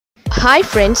Hi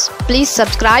friends, please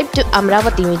subscribe to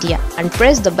Amaravathi Media and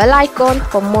press the bell icon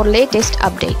for more latest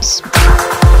updates.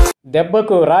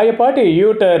 దెబ్బకు Rayapati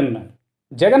U turn.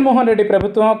 Jaganmohan Reddy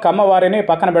ప్రభుత్వం కమ్మవారిని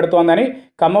పక్కన పెడుతోందని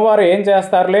కమ్మవారు ఏం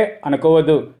చేస్తారులే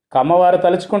అనుకోవద్దు. కమ్మవారు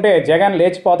తలుచుకుంటే జగన్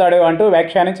లేచిపోతాడు అంటూ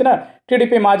వ్యాఖ్యానించిన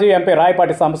టీడీపీ మాజీ ఎంపీ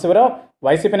రాయపాటి సాంబశివరావు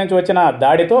వైసీపీ నుంచి వచ్చిన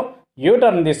దాడితో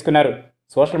యూటర్న్ తీసుకున్నారు.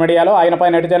 సోషల్ మీడియాలో ఆయనపై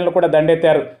నెటిజన్లు కూడా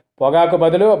దండెత్తారు. పొగాకు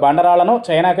బదులు బండరాళ్లను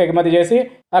చైనాకు ఎగుమతి చేసి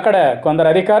అక్కడ కొందరు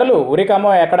అధికారులు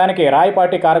ఉరికమ్మ ఎక్కడానికి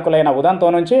రాయపాటి కారకులైన ఉదంతో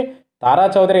నుంచి తారా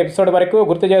చౌదరి ఎపిసోడ్ వరకు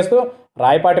గుర్తు చేస్తూ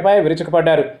రాయపాటిపై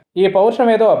విరుచుకుపడ్డారు. ఈ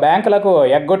పౌరుషం ఏదో బ్యాంకులకు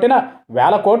ఎగ్గొట్టిన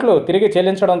వేల కోట్లు తిరిగి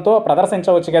చెల్లించడంతో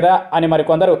ప్రదర్శించవచ్చు కదా అని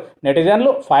మరికొందరు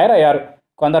నెటిజన్లు ఫైర్ అయ్యారు.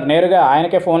 కొందరు నేరుగా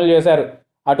ఆయనకే ఫోన్లు చేశారు.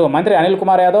 అటు మంత్రి అనిల్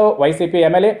కుమార్ యాదవ్, వైసీపీ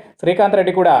ఎమ్మెల్యే శ్రీకాంత్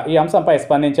రెడ్డి కూడా ఈ అంశంపై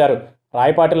స్పందించారు.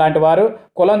 రాయపాటి లాంటి వారు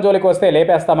కులం జోలికి వస్తే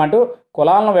లేపేస్తామంటూ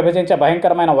కులాలను విభజించే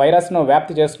భయంకరమైన వైరస్ను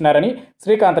వ్యాప్తి చేస్తున్నారని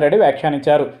శ్రీకాంత్ రెడ్డి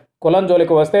వ్యాఖ్యానించారు. కులం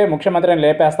జోలికి వస్తే ముఖ్యమంత్రిని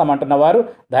లేపేస్తామంటున్న వారు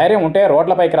ధైర్యం ఉంటే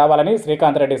రోడ్లపైకి రావాలని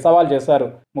శ్రీకాంత్ రెడ్డి సవాల్ చేశారు.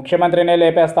 ముఖ్యమంత్రినే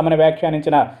లేపేస్తామని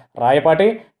వ్యాఖ్యానించిన రాయపాటి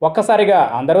ఒక్కసారిగా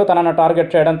అందరూ తనను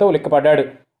టార్గెట్ చేయడంతో ఉలిక్కిపడ్డాడు.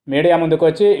 మీడియా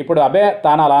ముందుకొచ్చి ఇప్పుడు అబే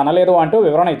తాను అలా అనలేదు అంటూ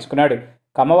వివరణ ఇచ్చుకున్నాడు.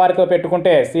 కమ్మవారితో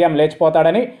పెట్టుకుంటే సీఎం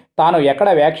లేచిపోతాడని తాను ఎక్కడ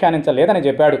వ్యాఖ్యానించలేదని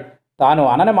చెప్పాడు. తాను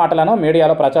అనని మాటలను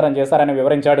మీడియాలో ప్రచారం చేశారని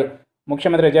వివరించాడు.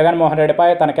 ముఖ్యమంత్రి జగన్మోహన్ రెడ్డిపై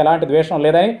తనకు ఎలాంటి ద్వేషం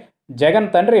లేదని, జగన్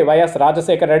తండ్రి వైఎస్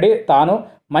రాజశేఖర రెడ్డి తాను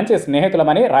మంచి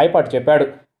స్నేహితులమని రాయపాటి చెప్పాడు.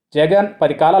 జగన్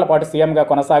 10 కాలాల పాటు సీఎంగా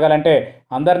కొనసాగాలంటే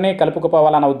అందరినీ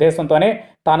కలుపుకుపోవాలన్న ఉద్దేశంతోనే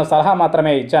తాను సలహా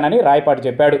మాత్రమే ఇచ్చానని రాయపాటి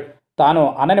చెప్పాడు. తాను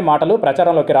అనని మాటలు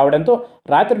ప్రచారంలోకి రావడంతో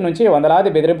రాత్రి నుంచి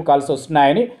వందలాది బెదిరింపు కాల్స్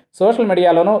వస్తున్నాయని, సోషల్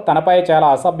మీడియాలోనూ తనపై చాలా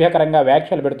అసభ్యకరంగా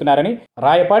వ్యాఖ్యలు పెడుతున్నారని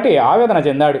రాయపాటి ఆవేదన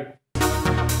చెందాడు.